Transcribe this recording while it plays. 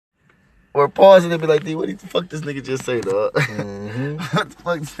or pause and be like, D, what the fuck this nigga just say, dog? What the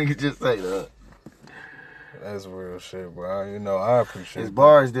fuck this nigga just say, dog? That's real shit, bro. You know, I appreciate it. His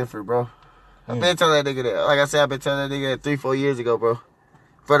bar is different, bro. I've been telling that nigga that. Like I said, I've been telling that nigga that 3-4 years ago, bro. In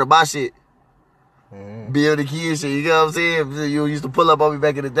front of my shit. Build the kid shit, you know what I'm saying? You used to pull up on me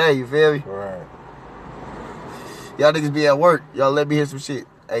back in the day, you feel me? Right. Y'all niggas be at work. Y'all let me hear some shit.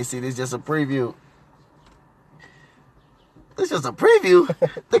 Hey, see, this just a preview. This just a preview.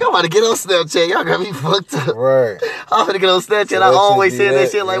 Think I'm about to get on Snapchat. Y'all got me fucked up. Right. I'm gonna get on Snapchat. So I always say that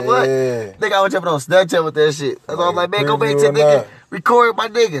shit like, what? Think I was jumping on Snapchat with that shit. That's why I'm like, man, go back to nigga. Record my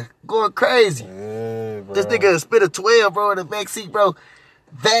nigga. Going crazy. Yeah, bro. This nigga spit a 12, bro, in the back seat, bro.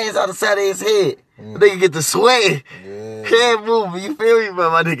 Veins out the side of his head. The nigga get the sweat. Yeah. Can't move. You feel me, bro?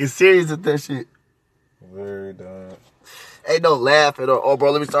 My nigga serious with that shit. Very done. Ain't no laughing or, oh,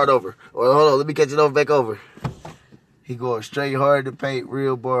 bro, let me start over. Or, hold on, let me catch it over back over. He going straight hard to paint,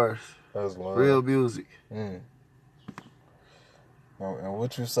 real bars. That's love. Real music. And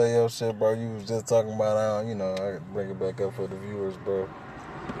what you say your shit, bro, you was just talking about, you know, I bring it back up for the viewers, bro,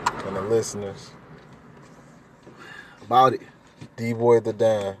 and the listeners. About it.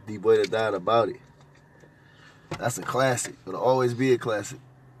 Dboythedon. Dboythedon, about it. That's a classic. It'll always be a classic.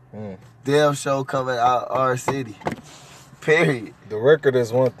 Damn show coming out our city. Period. The record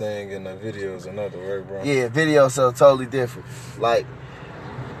is one thing and the video is another, right, bro? Yeah, video so totally different. Like,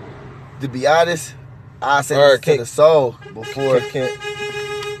 to be honest, I said listen to the soul before. Can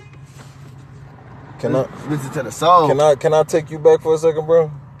I listen to the soul? Can I take you back for a second,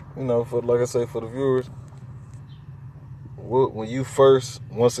 bro? You know, for like I say, for the viewers. When you first,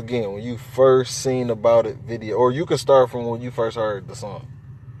 once again, when you first seen about it video, or you can start from when you first heard the song,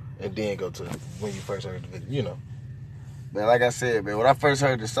 and then go to when you first heard the video. You know. Man, like I said, man, when I first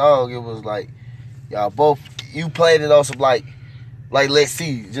heard the song, it was like, y'all both, you played it on some like let's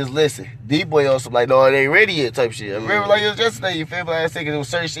see, just listen. D-Boy on some like, no, it ain't ready yet type shit. I remember like it was yesterday, you feel me? Like I said, 'cause it was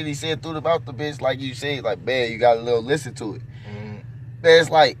certain shit he said through about the bitch, like you said, like, man, you gotta listen to it. Man, it's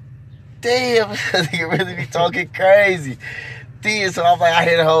like, damn, nigga really be talking crazy. Then, so I'm like, I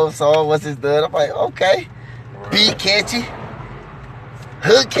hear the whole song, once it's done, I'm like, okay. Beat catchy.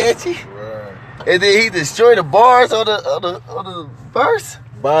 Hook catchy. And then he destroyed the bars on the verse.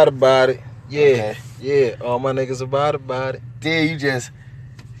 Body. Yeah. Okay. Yeah. All my niggas about it. Then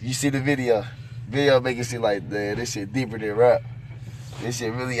you see the video. Video make it seem like, man, this shit deeper than rap. This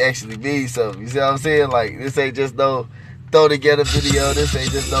shit really actually means something. You see what I'm saying? Like, this ain't just no throw together video. This ain't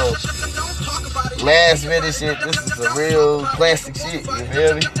just no last minute shit. This is some real classic shit. You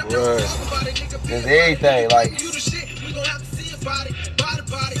feel me? Right. There's everything. Like, this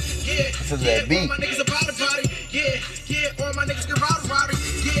is that beat. Now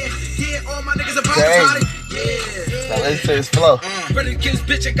let's to his flow. Ready to kill this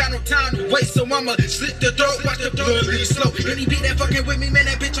bitch, I got no time to waste, so I'ma slit the throat, watch the blood bleed slow. Any beat that fucking with me, man,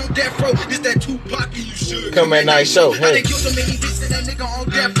 that bitch on death row. This that Tupac and you should come at night show. I done killed so many beats and that nigga on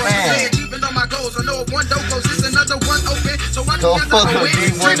death row. Achieving all my goals, I know if one door close, there's another one open. So I don't fuck with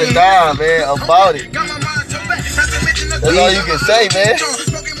Dboythedon, man, about it. That's all you can say, man.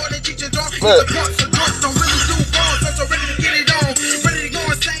 Look.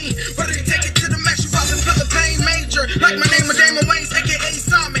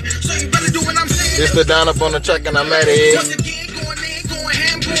 It's the down up on the track and I'm at it. Once again, going in, going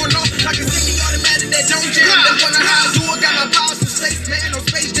ham, going off. I can see me automatic that don't jam. They wanna how I do it, got my powers from space, man. No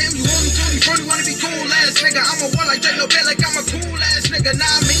space jam, you only 20, 40, wanna be cool ass nigga. I'm a one like J. No bet like I'm a cool ass nigga.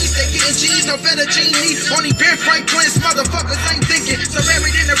 Nah, me, they getting cheese, no fettuccine. Only Ben Franklin's motherfuckers ain't thinking. So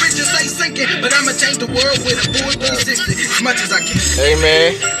buried in the riches ain't sinking. But I'ma change the world with a boy 360 as much as I can. Hey,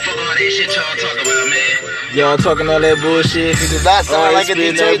 man. Fuck all that shit y'all talk about, man. Y'all talking all that bullshit. He does not sound like a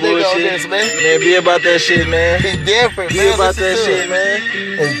Detroit nigga on this, man. Man, be about that shit, man. He different, be man. Be about that shit, man.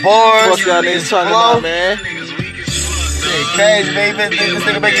 His bars. Fuck y'all niggas talking about, man. Shit crazy, man. This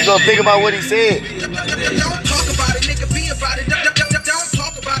nigga make you go think about what he said. Don't talk about it, nigga, be about it. Don't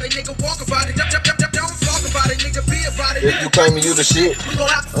talk about it, nigga, walk about it. Don't talk about it, nigga, be about it. If you claim you the shit, we gon'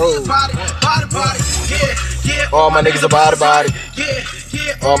 have to see about it. Body. Yeah. All my niggas about it.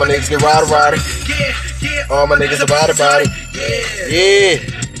 Yeah. All my niggas get ride. Yeah. All my niggas about it. Yeah.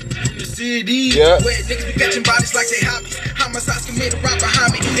 CD. Yeah. Where niggas be catching bodies like they hobbies. Homicides committed right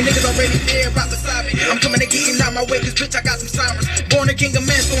behind me. And niggas already there right beside me. I'm coming to get him out my way, cause bitch, I got some sirens. Born a king of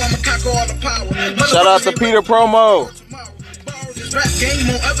men, so I'ma conquer all the power. Shout out to Peter Promo. This rap game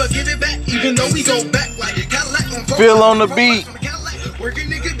won't ever give it back, even though we go back like Cadillac on Feel on the beat. Working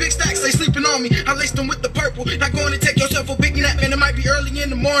niggas, big stacks, they sleeping on me. I laced them with the purple. Not going to take yourself a big nap, and it might be early in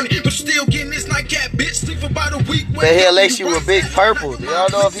the morning, but you still getting this nightcap, bitch. Sleep for about a week. But he'll lace you with big purple. Do y'all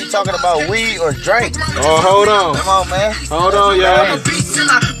know if he talking about weed or drink? Oh, hold on. Come on, man. Hold on, y'all. I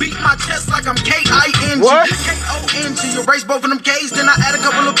beat my chest like I'm K-I-N-G. What? K-O-N-G. Erase both of them K's, then I add a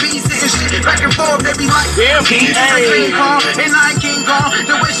couple of B's and shit. Back and forth, they be like, Damn, King Kong, and I ain't King Kong.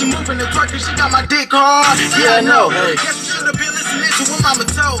 The way she moving the twerk, she got my dick hard. Yeah, I know. Guess you should have been listening to what mama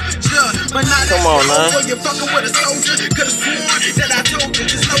told you. But now Come on, man. You're fucking with a soldier. Could've sworn that I told you.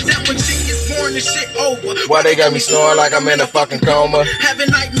 Just know that when shit gets born, this shit over. Why they got me snoring like I'm in a fucking coma?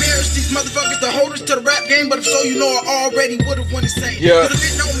 Having nightmares, these motherfuckers the holders to the rap game, but if so, you know I already would've won the same. Yeah. But if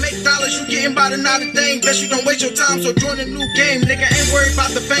it don't make dollars, you getting by the not a thing. Best you don't waste your time, so join a new game. Nigga ain't worried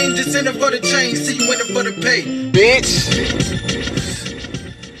about the fame, just in it for the change. See you in it for the pay. Bitch.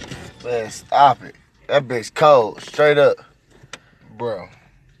 Man, stop it. That bitch cold, straight up. Bro.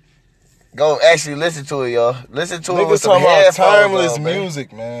 Go actually listen to it, y'all. Listen to it with Niggas some talking about headphones timeless on, man.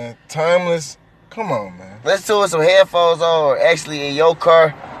 music, man. Timeless. Come on, man. Listen to it with some headphones on, or actually in your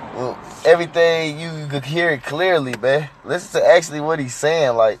car. Well, everything you could hear it clearly, man. Listen to actually what he's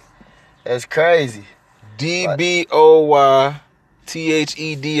saying. Like, that's crazy. Dboythedon,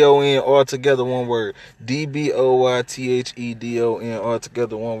 all together one word. Dboythedon, all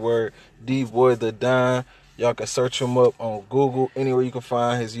together one word. Dboythedon. Y'all can search him up on Google, anywhere you can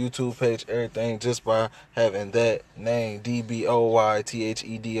find his YouTube page, everything, just by having that name,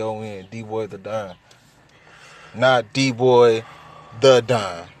 Dboythedon, Dboythedon. Not D-Boy the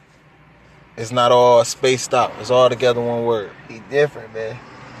Don. It's not all spaced out. It's all together one word. He different, man.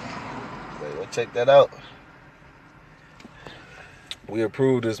 Wait, go check that out. We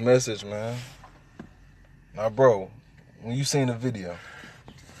approved this message, man. Now, bro, when you seen the video,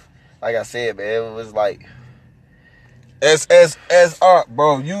 Like I said, man, it was like... as art,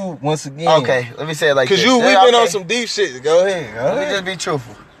 bro, you once again. Okay, let me say it like this. Cause we Yeah, been okay. on some deep shit. Go ahead. Let me just be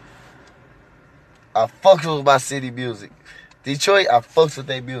truthful. I fucks with my city music. Detroit, I fucks with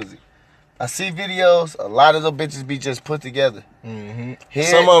their music. I see videos, a lot of them bitches be just put together. Mm-hmm. Here,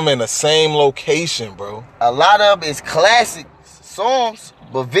 Some of them in the same location, bro. a lot of them is classic songs,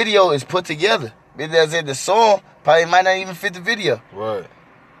 but video is put together. Because in the song probably might not even fit the video. Right.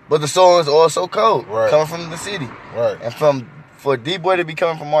 But the song is also cold, Right. coming from the city. Right. And for D-Boy to be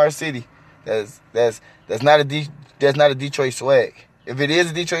coming from our city, that's not a Detroit swag. If it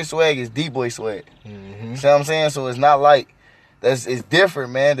is a Detroit swag, it's D-Boy swag. Mm-hmm. You see what I'm saying? So it's not like it's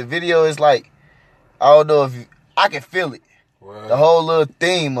different, man. The video is like, I don't know if I can feel it. Right. The whole little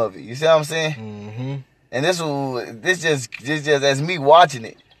theme of it. You see what I'm saying? Mm-hmm. And this just as me watching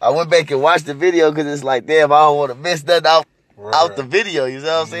it. I went back and watched the video because it's like, damn, I don't want to miss nothing out the video. You see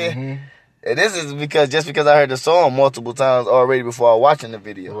what I'm saying? Mm-hmm. And this is because I heard the song multiple times already before I watching the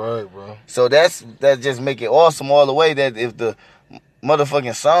video. Right, bro. So that just make it awesome all the way. That if the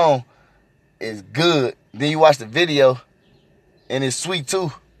motherfucking song is good, then you watch the video and it's sweet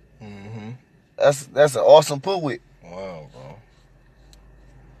too. Mm-hmm. That's an awesome put with. Wow, bro.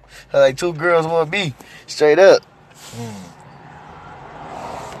 Like two girls want me straight up.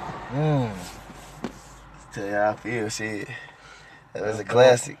 Tell you how I feel, shit. That was a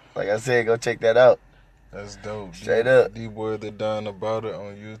classic. Like I said, go check that out. That's dope. Straight up. Dboythedon about it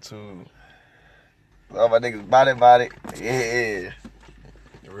on YouTube. All my niggas body. Yeah.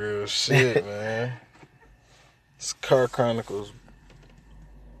 Real shit, man. It's Car Chronicles.